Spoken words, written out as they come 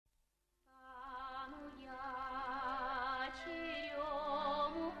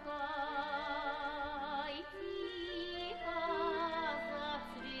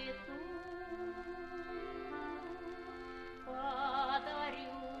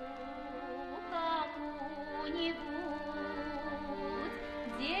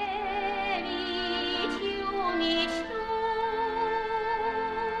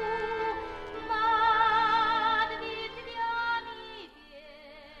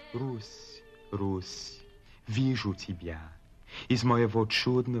Русь, Русь, вижу тебя. Из моего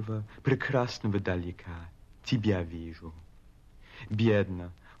чудного, прекрасного далека тебя вижу.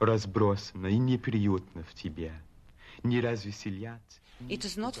 Бедно, разбросано и неприютно в тебе. Не развеселят. It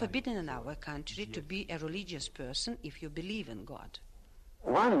is not forbidden in our country to be a religious person if you believe in God.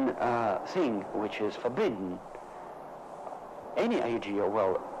 One thing which is forbidden, any idea,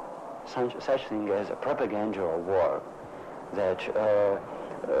 well, such thing as a propaganda or war, that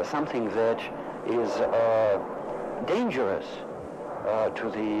something that is dangerous to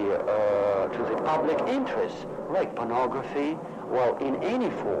the public interest, like pornography, well, in any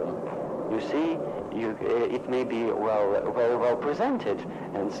form. You see, it may be very well presented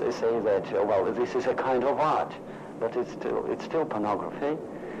and say that well, this is a kind of art, but it's still pornography.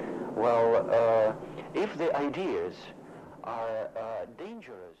 Well, if the ideas are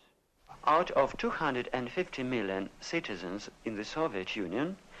dangerous. Out of 250 million citizens in the Soviet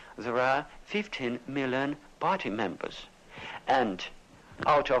Union, there are 15 million party members, and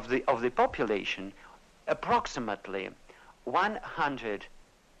out of the population, approximately 100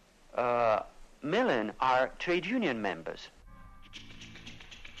 million are trade union members.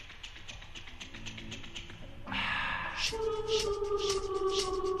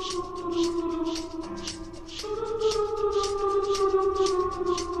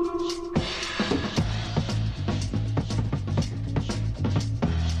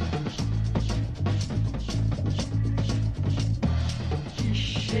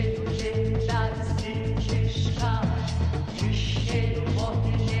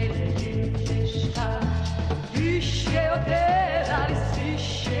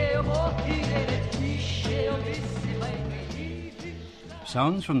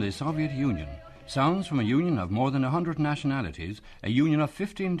 Sounds from the Soviet Union, sounds from a union of more than 100 nationalities, a union of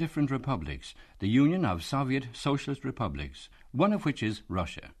 15 different republics, the union of Soviet Socialist republics, one of which is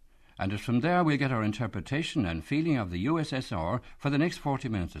Russia. And it's from there we'll get our interpretation and feeling of the USSR for the next 40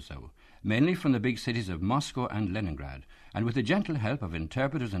 minutes or so, mainly from the big cities of Moscow and Leningrad, and with the gentle help of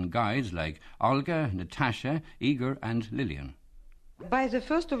interpreters and guides like Olga, Natasha, Igor and Lillian. By the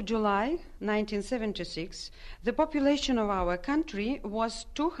 1st of July, 1976, the population of our country was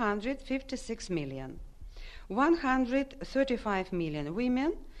 256 million, 135 million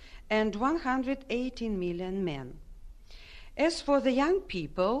women and 118 million men. As for the young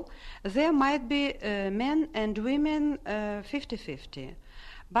people, there might be men and women 50-50.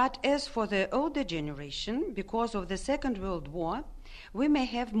 But as for the older generation, because of the Second World War, we may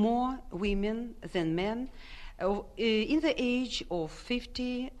have more women than men in the age of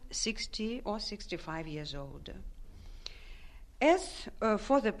 50, 60 or 65 years old. As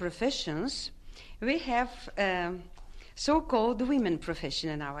for the professions, we have so-called women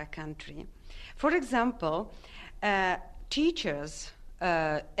profession in our country. For example, teachers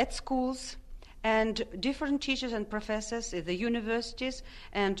at schools and different teachers and professors at the universities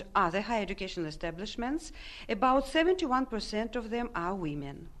and other higher educational establishments, about 71% of them are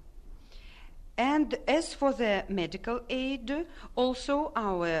women. And as for the medical aid, also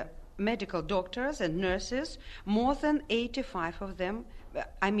our medical doctors and nurses, more than 85%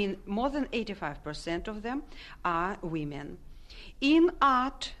 of them are women. In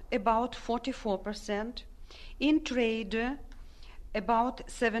art, about 44%. In trade, about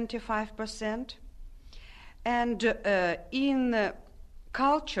 75%. And in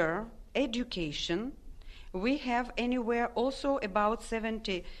culture, education, we have anywhere also about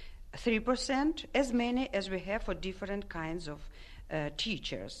 73%, as many as we have for different kinds of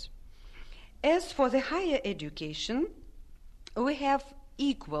teachers. As for the higher education, we have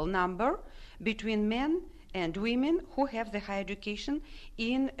equal number between men and women who have the higher education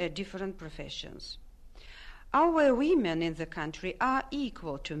in different professions. Our women in the country are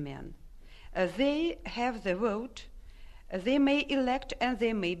equal to men. They have the vote, they may elect and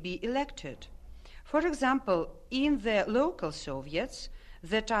they may be elected. For example, in the local Soviets,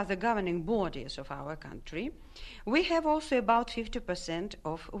 that are the governing bodies of our country, we have also about 50%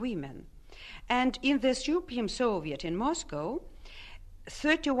 of women. And in the Supreme Soviet in Moscow,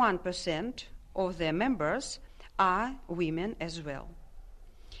 31% of their members are women as well.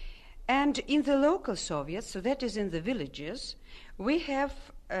 And in the local Soviets, so that is in the villages, we have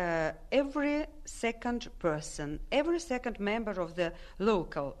every second member of the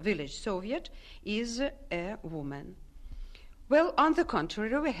local village Soviet is a woman. Well, on the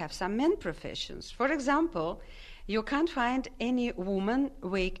contrary, we have some men professions. For example, you can't find any woman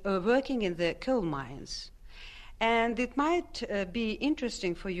working in the coal mines. And it might be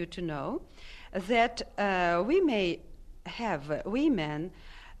interesting for you to know that we may have women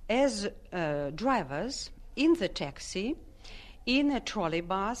as drivers in the taxi, in a trolley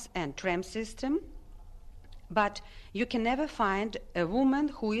bus and tram system, but you can never find a woman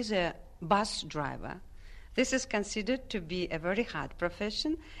who is a bus driver. This is considered to be a very hard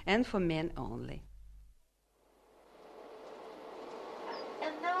profession and for men only.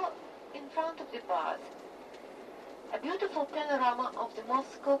 And now, in front of the bus, a beautiful panorama of the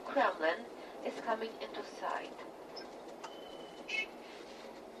Moscow Kremlin is coming into sight.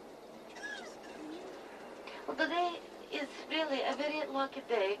 Well, today is really a very lucky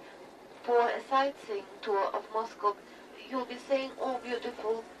day for a sightseeing tour of Moscow. You'll be seeing all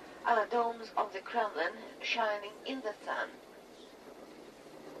beautiful domes of the Kremlin shining in the sun.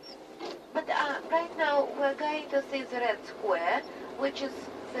 But right now we're going to see the Red Square, which is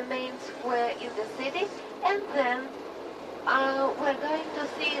the main square in the city, and then we're going to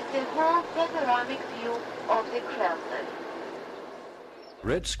see the whole panoramic view of the Kremlin.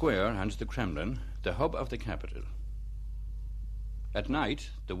 Red Square and the Kremlin, the hub of the capital. At night,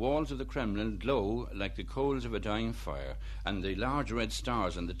 the walls of the Kremlin glow like the coals of a dying fire, and the large red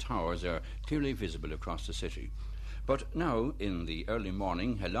stars on the towers are clearly visible across the city. But now, in the early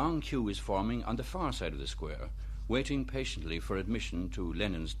morning, a long queue is forming on the far side of the square, waiting patiently for admission to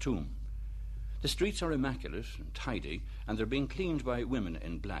Lenin's tomb. The streets are immaculate and tidy, and they're being cleaned by women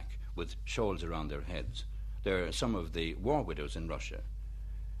in black, with shawls around their heads. They're some of the war widows in Russia.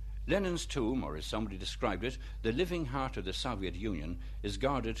 Lenin's tomb, or as somebody described it, the living heart of the Soviet Union, is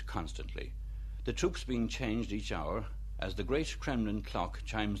guarded constantly, the troops being changed each hour as the great Kremlin clock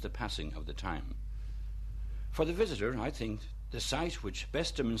chimes the passing of the time. For the visitor, I think the sight which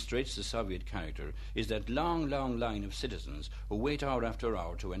best demonstrates the Soviet character is that long, long line of citizens who wait hour after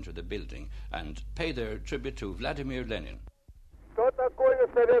hour to enter the building and pay their tribute to Vladimir Lenin. Что такое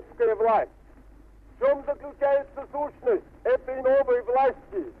советская власть? В чем заключается сущность этой новой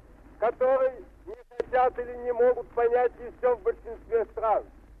власти, которой не хотят или не могут понять еще в большинстве стран?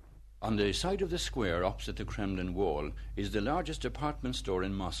 On the side of the square opposite the Kremlin wall is the largest department store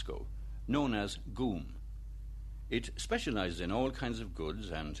in Moscow, known as GUM. It specializes in all kinds of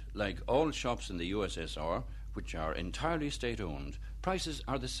goods and, like all shops in the USSR, which are entirely state-owned, prices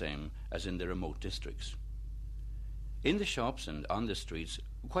are the same as in the remote districts. In the shops and on the streets,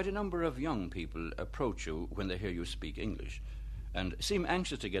 quite a number of young people approach you when they hear you speak English and seem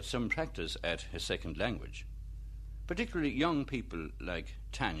anxious to get some practice at a second language. Particularly young people like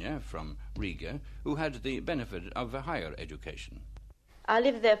Tanya from Riga, who had the benefit of a higher education. I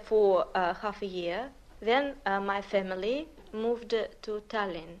lived there for half a year. Then my family moved to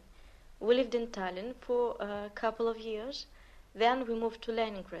Tallinn. We lived in Tallinn for a couple of years. Then we moved to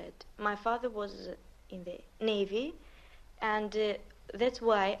Leningrad. My father was in the Navy, and that's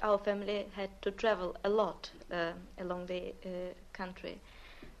why our family had to travel a lot along the country.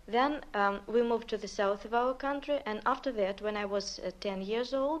 Then we moved to the south of our country, and after that, when I was 10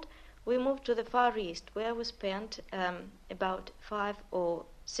 years old, we moved to the Far East, where we spent about 5 or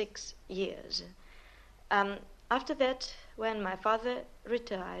 6 years. After that, when my father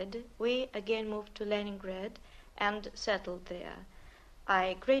retired, we again moved to Leningrad and settled there.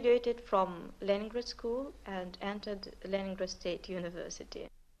 I graduated from Leningrad School and entered Leningrad State University.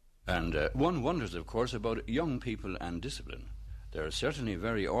 And one wonders, of course, about young people and discipline. They're certainly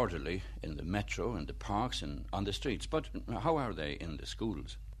very orderly in the metro and the parks and on the streets, but how are they in the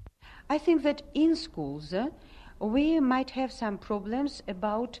schools? I think that in schools we might have some problems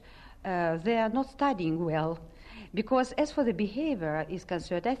about they are not studying well, because as for the behavior is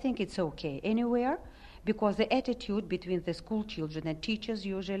concerned, I think it's okay anywhere, because the attitude between the school children and teachers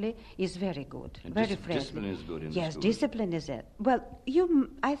usually is very good, and very friendly. Discipline is good in the Yes, schools. discipline is it. Well,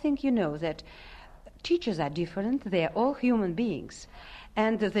 I think you know that teachers are different. They are all human beings.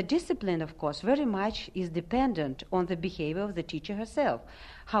 And the discipline, of course, very much is dependent on the behavior of the teacher herself,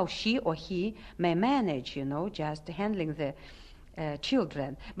 how she or he may manage, just handling the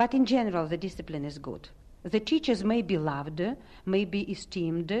children. But in general, the discipline is good. The teachers may be loved, may be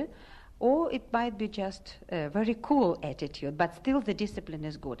esteemed, or it might be just a very cool attitude, but still the discipline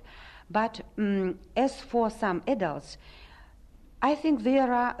is good. But as for some adults, I think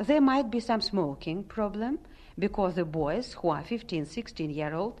there might be some smoking problem, because the boys who are 15,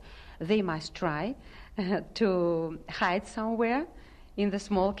 16-year-old, they must try to hide somewhere in the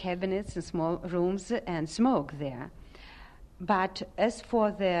small cabinets and small rooms and smoke there. But as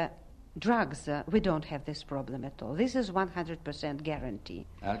for the drugs, we don't have this problem at all. This is 100% guarantee.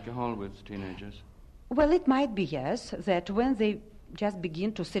 Alcohol with teenagers? Well, it might be, yes, that when they just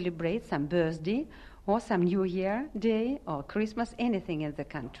begin to celebrate some birthday or some New Year day or Christmas, anything in the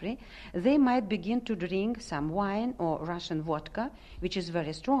country, they might begin to drink some wine or Russian vodka, which is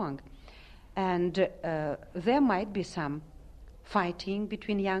very strong. And there might be some fighting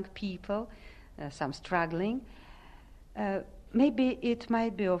between young people, some struggling. Maybe it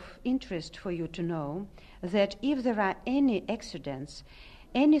might be of interest for you to know that if there are any accidents,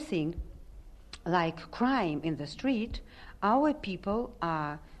 anything like crime in the street, our people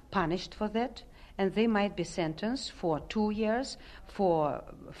are punished for that, and they might be sentenced for 2 years, for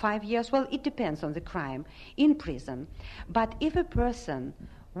 5 years, well, it depends on the crime, in prison. But if a person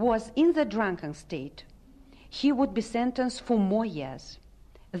was in the drunken state, he would be sentenced for more years.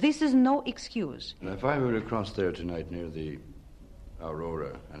 This is no excuse. And if I were across there tonight near the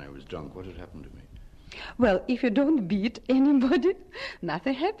Aurora and I was drunk, what would happen to me? Well, if you don't beat anybody,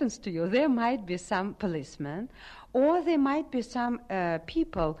 nothing happens to you. There might be some policemen, or there might be some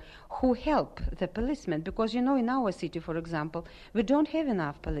people who help the policemen, because, you know, in our city, for example, we don't have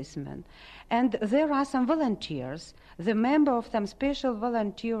enough policemen. And there are some volunteers, the member of some special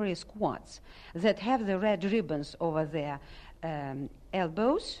voluntary squads that have the red ribbons over their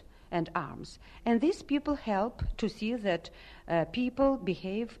elbows and arms. And these people help to see that people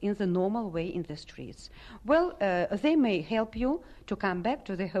behave in the normal way in the streets. Well, they may help you to come back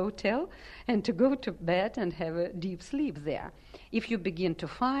to the hotel and to go to bed and have a deep sleep there. If you begin to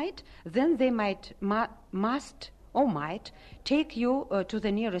fight, then they might take you to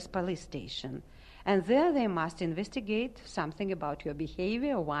the nearest police station. And there they must investigate something about your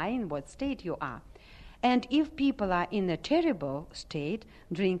behavior, why, in what state you are. And if people are in a terrible state,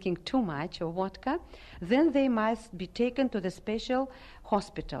 drinking too much of vodka, then they must be taken to the special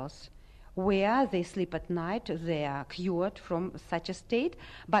hospitals where they sleep at night. They are cured from such a state.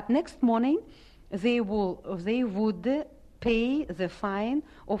 But next morning, they would pay the fine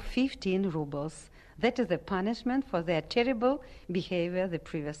of 15 rubles. That is the punishment for their terrible behavior the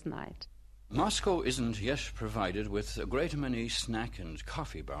previous night. Moscow isn't yet provided with a great many snack and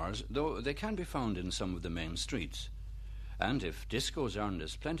coffee bars, though they can be found in some of the main streets. And if discos aren't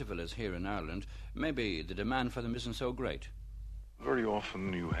as plentiful as here in Ireland, maybe the demand for them isn't so great. Very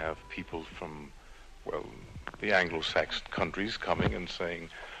often you have people from, well, the Anglo-Saxon countries coming and saying,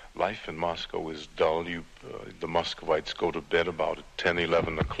 life in Moscow is dull. The Muscovites go to bed about 10,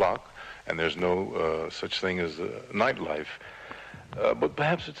 11 o'clock, and there's no such thing as nightlife. But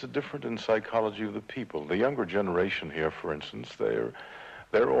perhaps it's different in psychology of the people. The younger generation here, for instance,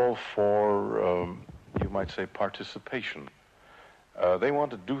 they're all for, you might say, participation. They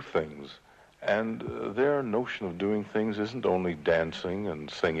want to do things, and their notion of doing things isn't only dancing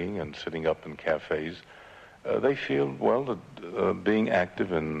and singing and sitting up in cafes. They feel, well, that being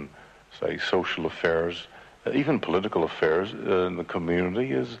active in, say, social affairs, even political affairs in the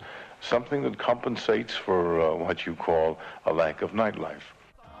community is something that compensates for what you call a lack of nightlife.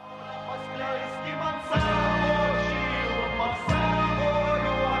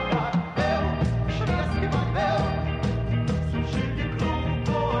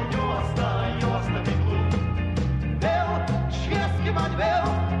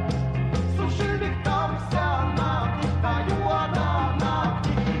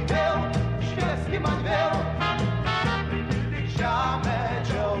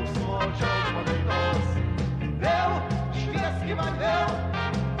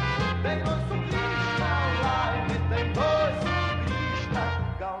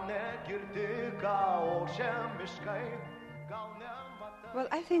 Well,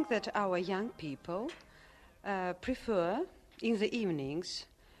 I think that our young people prefer in the evenings,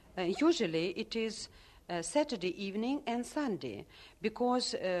 usually it is Saturday evening and Sunday,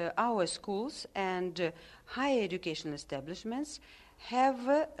 because our schools and higher educational establishments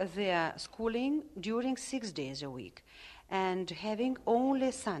have their schooling during 6 days a week and having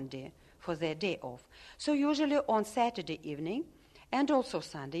only Sunday for their day off. So usually on Saturday evening and also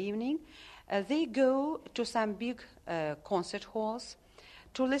Sunday evening, they go to some big concert halls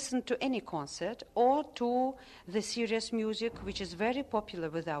to listen to any concert or to the serious music, which is very popular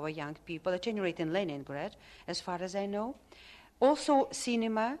with our young people, at any rate in Leningrad, as far as I know. Also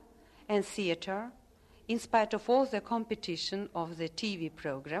cinema and theater, in spite of all the competition of the TV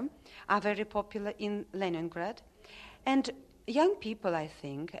program, are very popular in Leningrad. And young people, I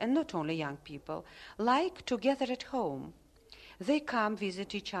think, and not only young people, like to gather at home. They come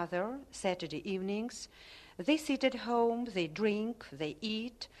visit each other Saturday evenings. They sit at home, they drink, they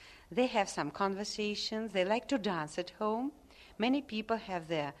eat, they have some conversations, they like to dance at home. Many people have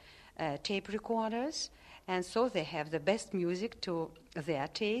their tape recorders, and so they have the best music to their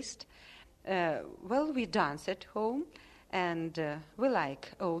taste. Well, we dance at home, And we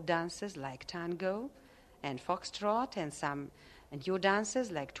like old dances like tango and foxtrot and some new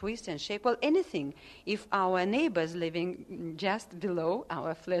dances like twist and shake. Well, anything. If our neighbors living just below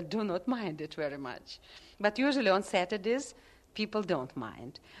our flat do not mind it very much. But usually on Saturdays, people don't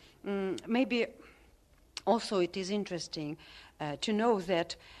mind. Maybe also it is interesting to know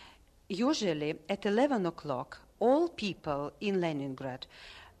that usually at 11 o'clock, all people in Leningrad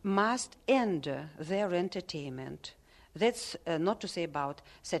must end their entertainment. That's not to say about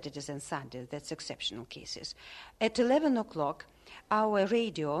Saturdays and Sundays, that's exceptional cases. At 11 o'clock, our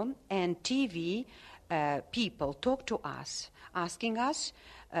radio and TV people talk to us, asking us,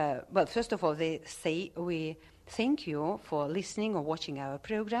 well, first of all, they say, we thank you for listening or watching our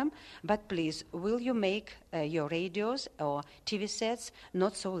program, but please, will you make your radios or TV sets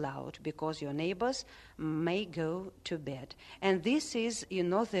not so loud because your neighbors may go to bed. And this is,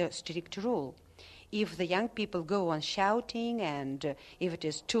 the strict rule. If the young people go on shouting and if it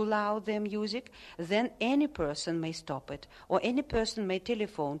is too loud, their music, then any person may stop it, or any person may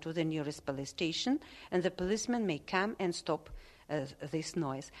telephone to the nearest police station, and the policeman may come and stop this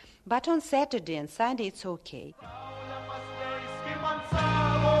noise. But on Saturday and Sunday, it's okay.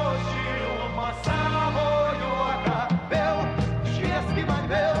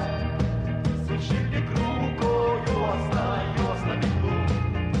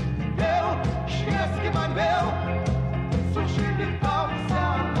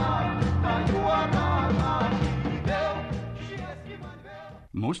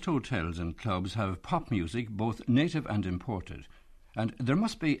 Most hotels and clubs have pop music, both native and imported. And there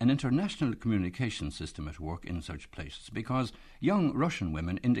must be an international communication system at work in such places, because young Russian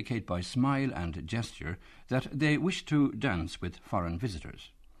women indicate by smile and gesture that they wish to dance with foreign visitors.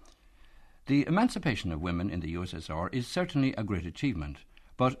 The emancipation of women in the USSR is certainly a great achievement,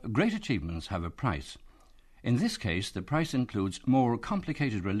 but great achievements have a price. In this case, the price includes more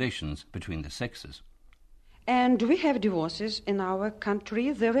complicated relations between the sexes. And we have divorces in our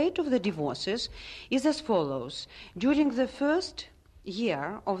country. The rate of the divorces is as follows. During the first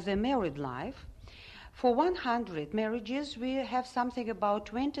year of the married life, for 100 marriages, we have something about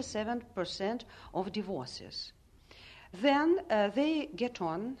 27% of divorces. Then they get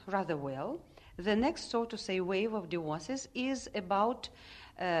on rather well. The next, so to say, wave of divorces is about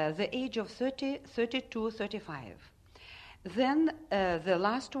the age of 30, 32, 35. Then the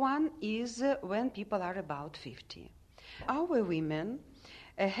last one is when people are about 50. Our women,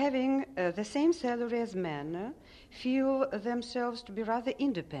 having the same salary as men, feel themselves to be rather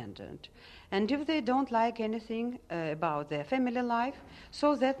independent. And if they don't like anything about their family life,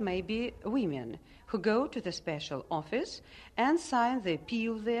 so that may be women who go to the special office and sign the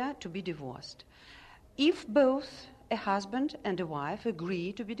appeal there to be divorced. If both a husband and a wife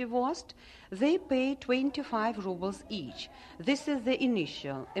agree to be divorced, they pay 25 rubles each. This is the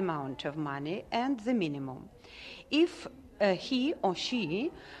initial amount of money and the minimum. If he or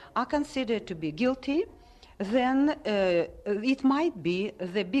she are considered to be guilty, then it might be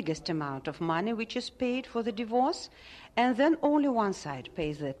the biggest amount of money which is paid for the divorce, and then only one side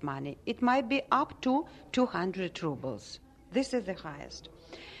pays that money. It might be up to 200 rubles. This is the highest.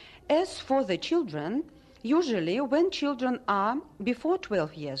 As for the children, usually when children are before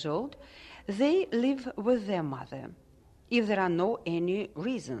 12 years old, they live with their mother, if there are no any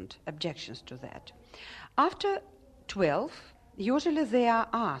reasoned objections to that. After 12, usually they are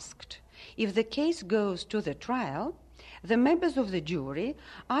asked. If the case goes to the trial, the members of the jury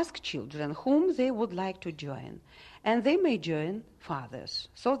ask children whom they would like to join, and they may join fathers.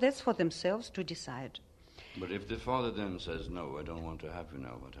 So that's for themselves to decide. But if the father then says, no, I don't want to have you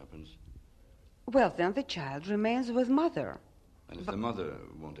now, what happens? Well, then the child remains with mother. And if the mother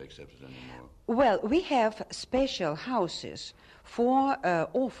won't accept it anymore? Well, we have special houses for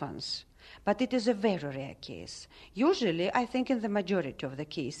orphans, but it is a very rare case. Usually, I think in the majority of the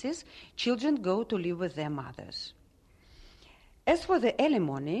cases, children go to live with their mothers. As for the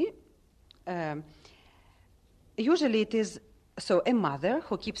alimony, usually it is so a mother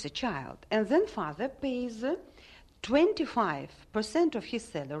who keeps a child, and then father pays 25% of his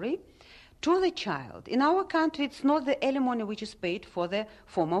salary to the child. In our country, it's not the alimony which is paid for the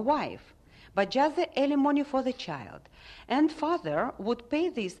former wife, but just the alimony for the child. And father would pay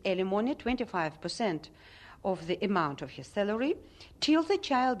this alimony, 25% of the amount of his salary, till the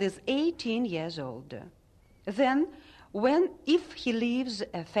child is 18 years old. Then, if he leaves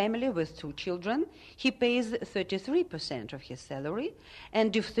a family with 2 children, he pays 33% of his salary,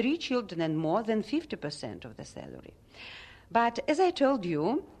 and if 3 children and more, then 50% of the salary. But as I told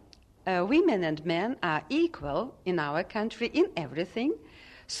you, women and men are equal in our country in everything.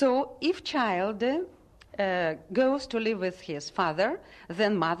 So if child goes to live with his father,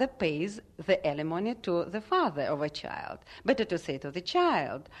 then mother pays the alimony to the father of a child. Better to say to the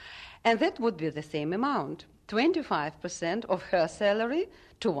child. And that would be the same amount, 25% of her salary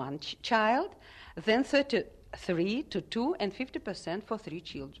to one child, then 33 to 2, and 50% for 3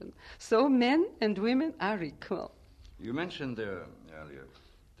 children. So men and women are equal. You mentioned there earlier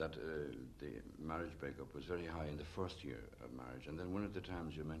that the marriage breakup was very high in the first year of marriage, and then one of the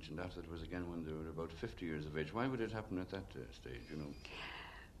times you mentioned after it was again when they were about 50 years of age. Why would it happen at that stage, you know?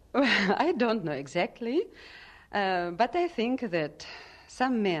 Well, I don't know exactly, but I think that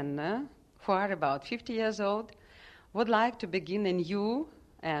some men who are about 50 years old would like to begin a new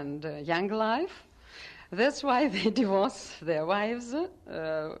and young life. That's why they divorce their wives,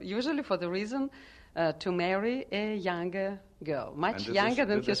 usually for the reason to marry a younger girl, much younger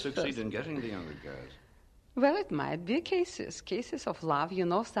than his first. Did they succeed in getting the younger girls? Well, it might be cases of love. You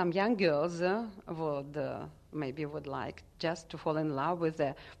know, some young girls would like just to fall in love with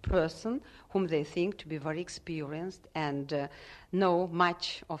a person whom they think to be very experienced and know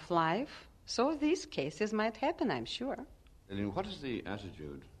much of life. So these cases might happen, I'm sure. Eileen, what is the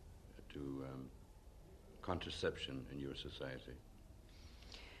attitude to contraception in your society?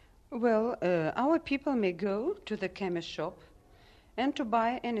 Well, our people may go to the chemist shop and to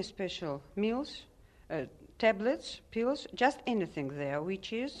buy any special meals, tablets, pills, just anything there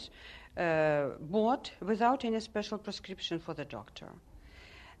which is bought without any special prescription for the doctor.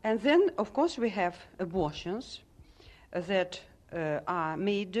 And then, of course, we have abortions that are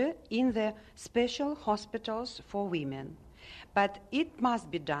made in the special hospitals for women. But it must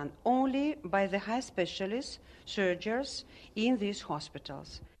be done only by the high specialists, surgeons in these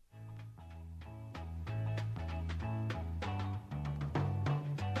hospitals.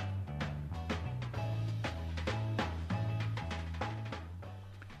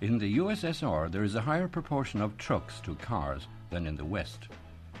 In the USSR, there is a higher proportion of trucks to cars than in the West.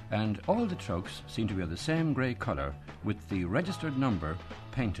 And all the trucks seem to be of the same grey colour, with the registered number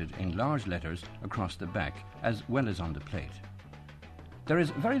painted in large letters across the back, as well as on the plate. There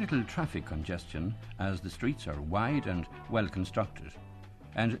is very little traffic congestion, as the streets are wide and well constructed,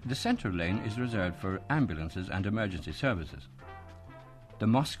 and the centre lane is reserved for ambulances and emergency services. The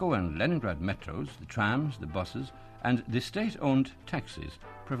Moscow and Leningrad metros, the trams, the buses, and the state-owned taxis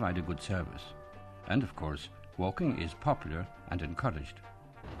provide a good service. And, of course, walking is popular and encouraged.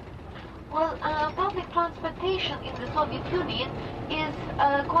 Well, public transportation in the Soviet Union is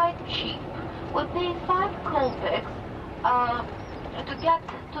quite cheap. We pay 5 kopecks to get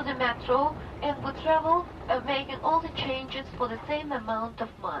to the metro, and we travel making all the changes for the same amount of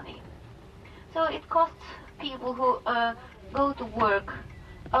money. So it costs people who go to work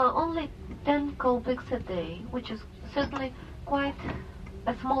only 10 kopecks a day, which is certainly quite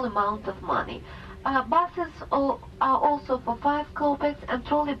a small amount of money. Buses are also for 5 kopecks, and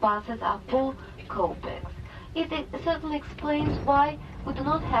trolley buses are 4 kopecks. It certainly explains why we do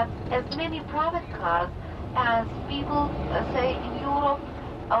not have as many private cars as people, say, in Europe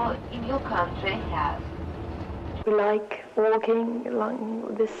or in your country have. We like walking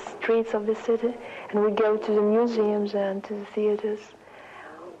along the streets of the city, and we go to the museums and to the theaters,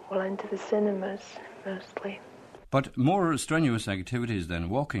 well, and to the cinemas mostly. But more strenuous activities than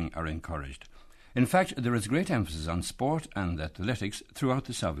walking are encouraged. In fact, there is great emphasis on sport and athletics throughout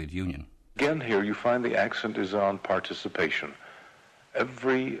the Soviet Union. Again, here you find the accent is on participation.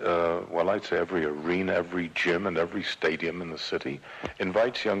 Every arena, every gym, and every stadium in the city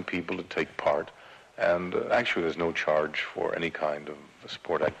invites young people to take part. And actually, there's no charge for any kind of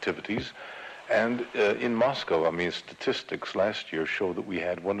sport activities. And in Moscow, statistics last year show that we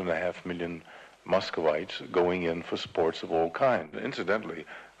had 1.5 million Muscovites going in for sports of all kinds. Incidentally,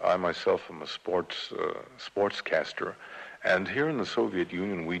 I myself am a sportscaster, and here in the Soviet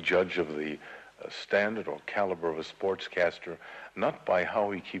Union, we judge of the standard or caliber of a sportscaster not by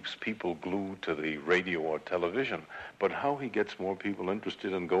how he keeps people glued to the radio or television, but how he gets more people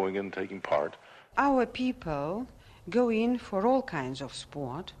interested in going in and taking part. Our people go in for all kinds of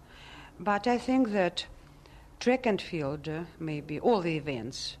sport, but I think that track and field, maybe all the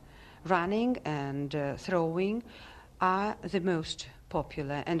events, running and throwing, are the most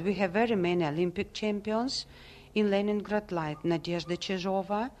popular. And we have very many Olympic champions in Leningrad, like Nadezhda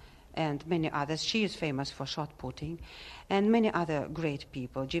Chizhova and many others. She is famous for shot putting, and many other great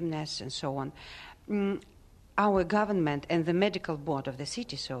people, gymnasts and so on. Our government and the medical board of the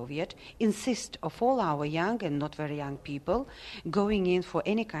city Soviet insist of all our young and not very young people going in for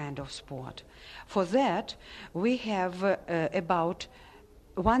any kind of sport. For that, we have about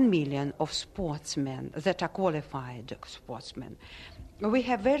 1 million of sportsmen that are qualified sportsmen. We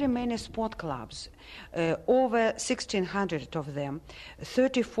have very many sport clubs, over 1,600 of them,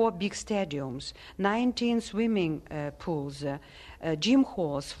 34 big stadiums, 19 swimming pools, gym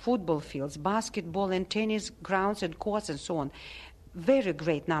halls, football fields, basketball and tennis grounds and courts and so on. Very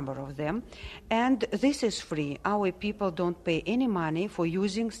great number of them. And this is free. Our people don't pay any money for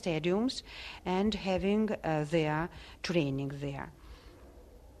using stadiums and having their training there.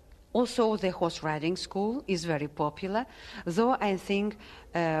 Also, the horse riding school is very popular, though I think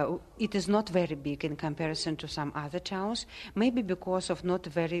it is not very big in comparison to some other towns, maybe because of not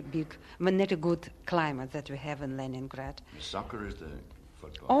very good climate that we have in Leningrad. Soccer is the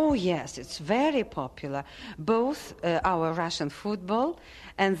football. Oh, yes, it's very popular. Both our Russian football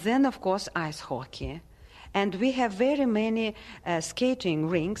and then, of course, ice hockey. And we have very many skating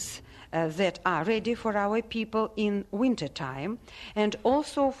rinks that are ready for our people in winter time, and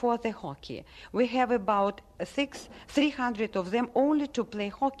also for the hockey. We have about 300 of them only to play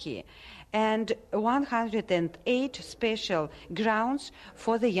hockey, and 108 special grounds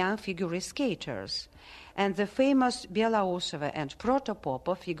for the young figure skaters. And the famous Belousova and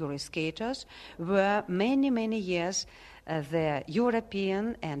Protopopov figure skaters were many, many years the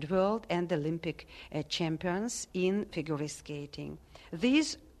European and world and Olympic champions in figure skating.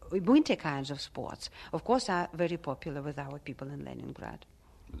 These winter kinds of sports, of course, are very popular with our people in Leningrad.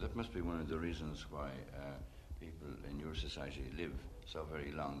 That must be one of the reasons why people in your society live so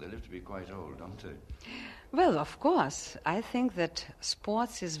very long. They live to be quite old, don't they? Well, of course. I think that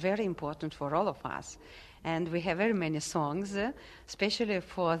sports is very important for all of us. And we have very many songs, especially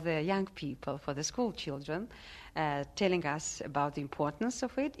for the young people, for the school children, telling us about the importance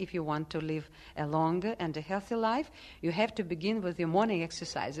of it. If you want to live a longer and a healthy life, you have to begin with your morning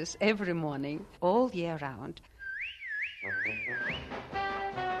exercises every morning, all year round.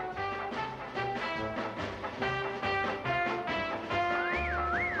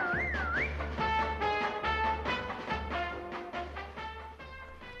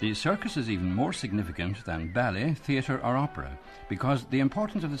 The circus is even more significant than ballet, theatre or opera, because the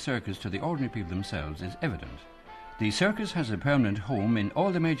importance of the circus to the ordinary people themselves is evident. The circus has a permanent home in all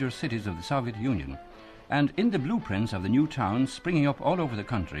the major cities of the Soviet Union, and in the blueprints of the new towns springing up all over the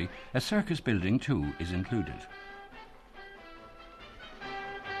country, a circus building too is included.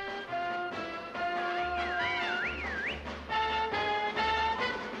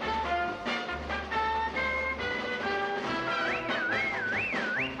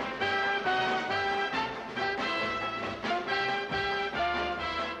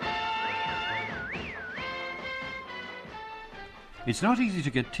 It's not easy to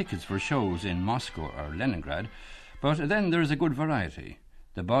get tickets for shows in Moscow or Leningrad, but then there is a good variety.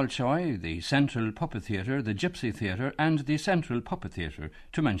 The Bolshoi, the Central Puppet Theatre, the Gypsy Theatre and the Central Puppet Theatre,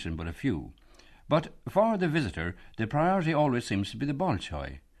 to mention but a few. But for the visitor, the priority always seems to be the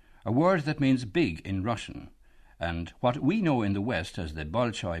Bolshoi, a word that means big in Russian. And what we know in the West as the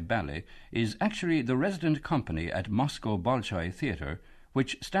Bolshoi Ballet is actually the resident company at Moscow Bolshoi Theatre,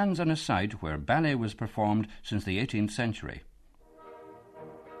 which stands on a site where ballet was performed since the 18th century.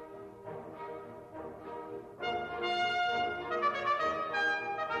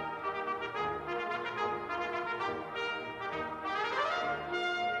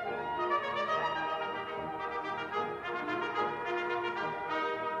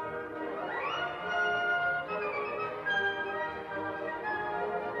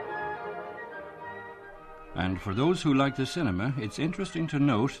 And for those who like the cinema, it's interesting to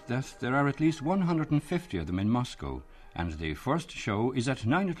note that there are at least 150 of them in Moscow, and the first show is at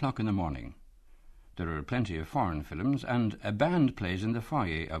 9 o'clock in the morning. There are plenty of foreign films, and a band plays in the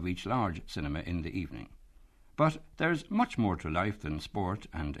foyer of each large cinema in the evening. But there's much more to life than sport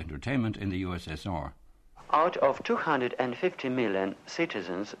and entertainment in the USSR. Out of 250 million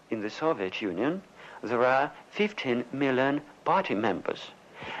citizens in the Soviet Union, there are 15 million party members.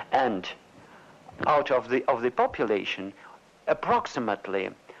 And out of the population, approximately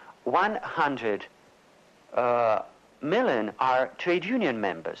 100 million are trade union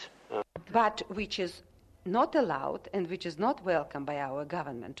members. But which is not allowed and which is not welcome by our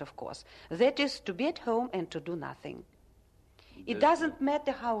government, of course. That is to be at home and to do nothing. It doesn't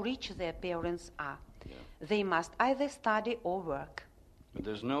matter how rich their parents are. Yeah. They must either study or work. But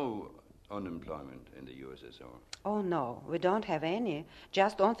there's no unemployment in the USSR. Oh, no, we don't have any.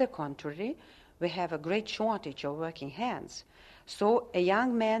 Just on the contrary, we have a great shortage of working hands. So a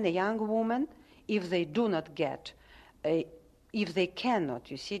young man, a young woman, if they do not get, if they cannot,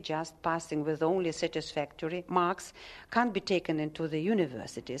 you see, just passing with only satisfactory marks, can't be taken into the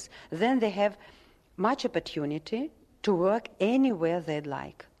universities, then they have much opportunity to work anywhere they'd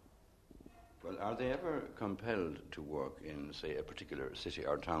like. Well, are they ever compelled to work in, say, a particular city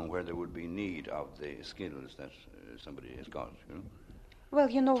or town where there would be need of the skills that somebody has got, you know? Well,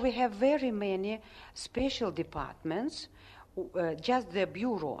 you know, we have very many special departments, just the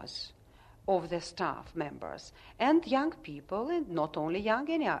bureaus of the staff members. And young people, and not only young,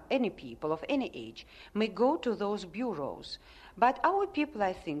 any people of any age, may go to those bureaus. But our people,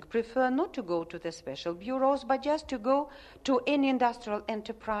 I think, prefer not to go to the special bureaus, but just to go to any industrial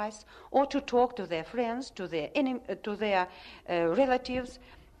enterprise or to talk to their friends, to their relatives,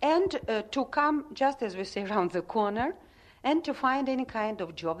 and to come, just as we say, around the corner, and to find any kind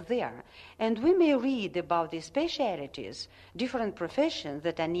of job there. And we may read about the specialities, different professions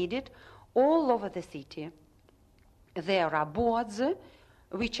that are needed all over the city. There are boards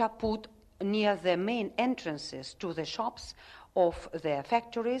which are put near the main entrances to the shops of the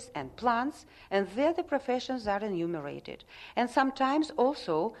factories and plants, and there the professions are enumerated. And sometimes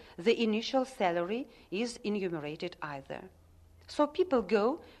also the initial salary is enumerated either. So people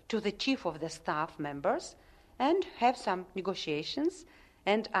go to the chief of the staff members and have some negotiations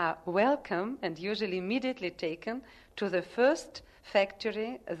and are welcome and usually immediately taken to the first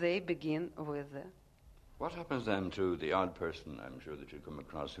factory they begin with. What happens then to the odd person, I'm sure that you come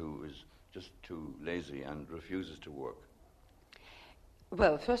across, who is just too lazy and refuses to work?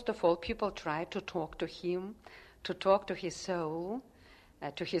 Well, first of all, people try to talk to him, to talk to his soul,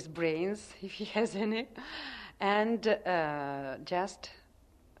 to his brains, if he has any, and just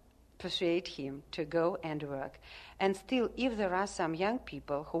persuade him to go and work. And still, if there are some young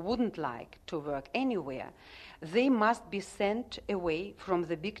people who wouldn't like to work anywhere, they must be sent away from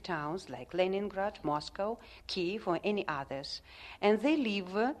the big towns like Leningrad, Moscow, Kiev, or any others. And they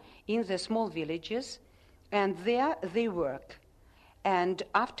live in the small villages, and there they work. And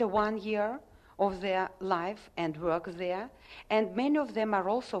after 1 year of their life and work there, and many of them are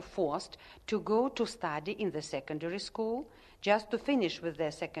also forced to go to study in the secondary school, just to finish with their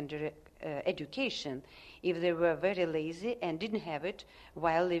secondary education, if they were very lazy and didn't have it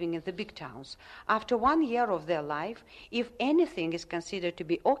while living in the big towns. After 1 year of their life, if anything is considered to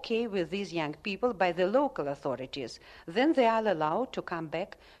be okay with these young people by the local authorities, then they are allowed to come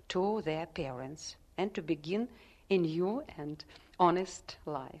back to their parents and to begin a new and honest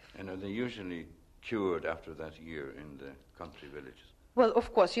life. And are they usually cured after that year in the country villages? Well,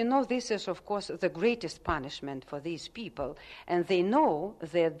 of course, you know, this is, of course, the greatest punishment for these people, and they know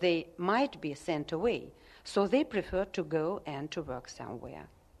that they might be sent away, so they prefer to go and to work somewhere.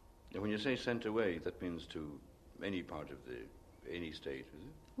 And when you say sent away, that means to any part of any state, is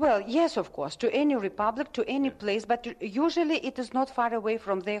it? Well, yes, of course, to any republic, to any place, but usually it is not far away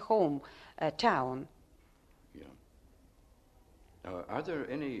from their home town. Yeah. Are there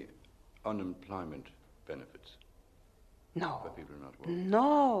any unemployment benefits? No. For people not working?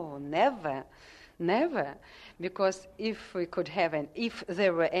 No, never. Never. Because if we could have if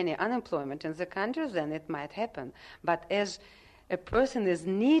there were any unemployment in the country, then it might happen. But as a person is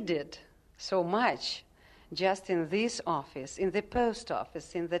needed so much, just in this office, in the post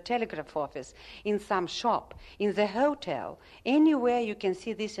office, in the telegraph office, in some shop, in the hotel, anywhere you can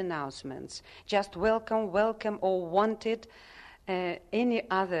see these announcements, just welcome, welcome, or wanted, any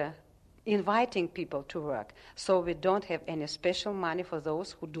other inviting people to work. So we don't have any special money for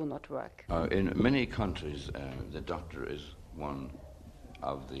those who do not work. In many countries, the doctor is one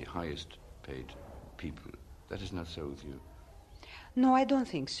of the highest paid people. That is not so with you? No, I don't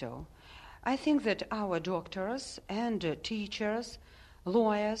think so. I think that our doctors and teachers,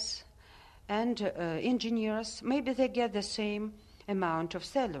 lawyers and engineers, maybe they get the same amount of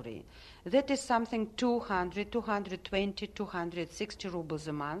salary. That is something 200, 220, 260 rubles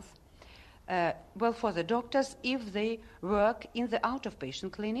a month. Well, for the doctors, if they work in the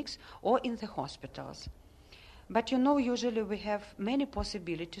out-of-patient clinics or in the hospitals. But you know, usually we have many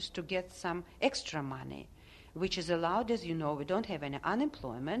possibilities to get some extra money, which is allowed. As you know, we don't have any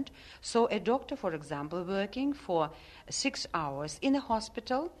unemployment. So a doctor, for example, working for 6 hours in a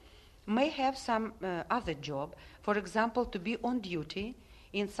hospital may have some other job, for example, to be on duty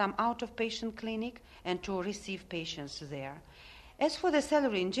in some out-of-patient clinic and to receive patients there. As for the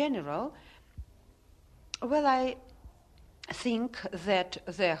salary in general, well, I think that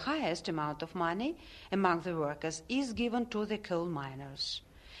the highest amount of money among the workers is given to the coal miners.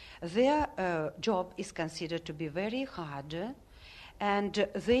 Their job is considered to be very hard, and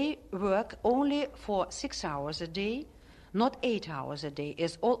they work only for 6 hours a day, not 8 hours a day,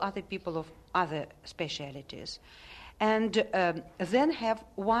 as all other people of other specialities. And then have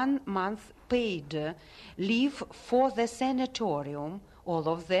 1 month paid leave for the sanatorium, all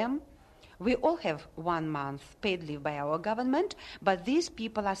of them, We all have 1 month paid leave by our government, but these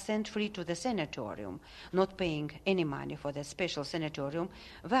people are sent free to the sanatorium, not paying any money for the special sanatorium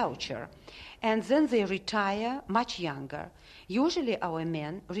voucher. And then they retire much younger. Usually our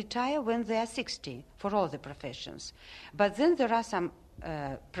men retire when they are 60 for all the professions. But then there are some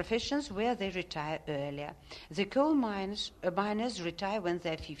professions where they retire earlier. The coal miners retire when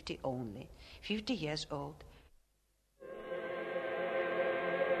they're 50 only, 50 years old.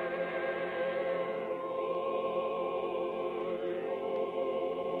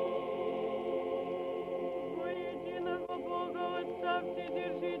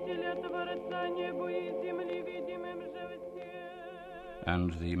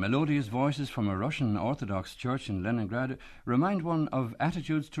 And the melodious voices from a Russian Orthodox church in Leningrad remind one of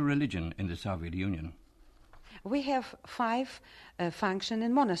attitudes to religion in the Soviet Union. We have 5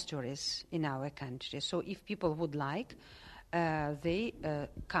 functioning monasteries in our country. So if people would like, they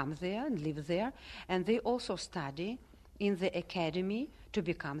come there and live there. And they also study in the academy to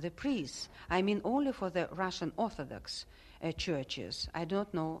become the priests. I mean only for the Russian Orthodox churches. I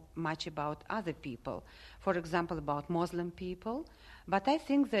don't know much about other people. For example, about Muslim people. But I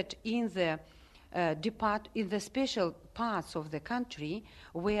think that in the in the special parts of the country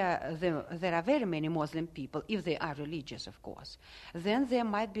where there are very many Muslim people, if they are religious, of course, then there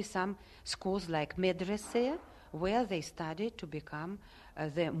might be some schools like medrese where they study to become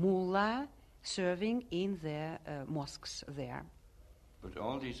the mullah serving in the mosques there. But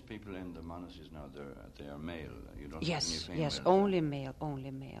all these people in the monasteries now, they are male. You don't Yes, have any female. yes, only male,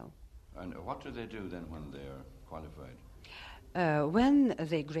 only male. And what do they do then when they are qualified? When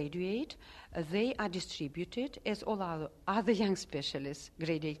they graduate, they are distributed, as all other young specialists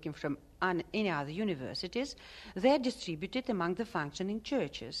graduating from any other universities, they are distributed among the functioning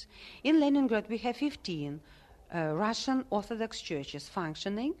churches. In Leningrad, we have 15 Russian Orthodox churches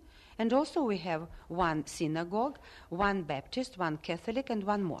functioning, and also we have 1 synagogue, 1 Baptist, 1 Catholic, and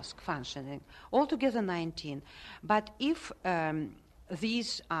 1 mosque functioning, altogether 19. But if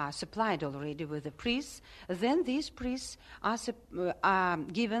these are supplied already with the priests, then these priests are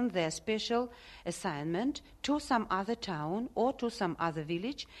given their special assignment to some other town or to some other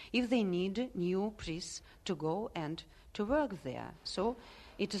village if they need new priests to go and to work there. So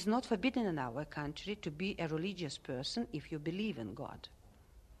it is not forbidden in our country to be a religious person if you believe in God.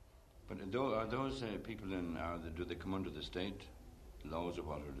 But are those people then, do they come under the state laws or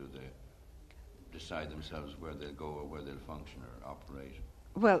what, or do they decide themselves where they'll go or where they'll function or operate?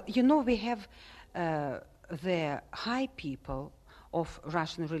 Well, you know, we have the high people of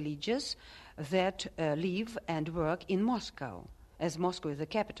Russian religious that live and work in Moscow, as Moscow is the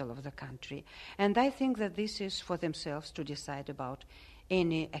capital of the country. And I think that this is for themselves to decide about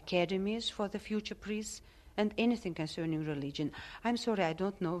any academies for the future priests and anything concerning religion. I'm sorry, I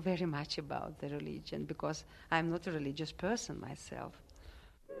don't know very much about the religion because I'm not a religious person myself.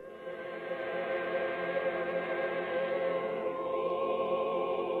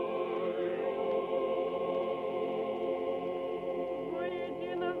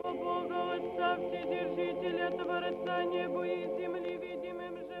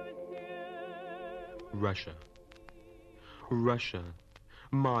 Russia, Russia,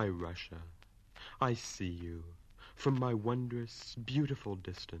 my Russia, I see you. From my wondrous, beautiful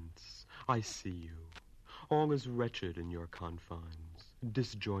distance, I see you. All is wretched in your confines,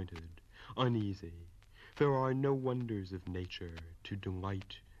 disjointed, uneasy. There are no wonders of nature to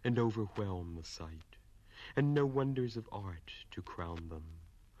delight and overwhelm the sight, and no wonders of art to crown them.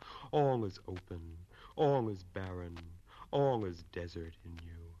 All is open, all is barren, all is desert in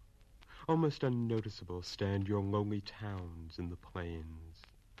you. Almost unnoticeable stand your lowly towns in the plains.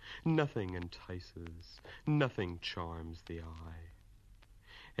 Nothing entices, nothing charms the eye.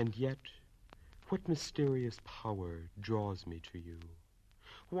 And yet, what mysterious power draws me to you?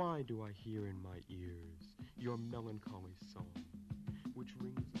 Why do I hear in my ears your melancholy song, which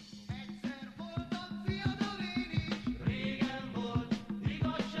rings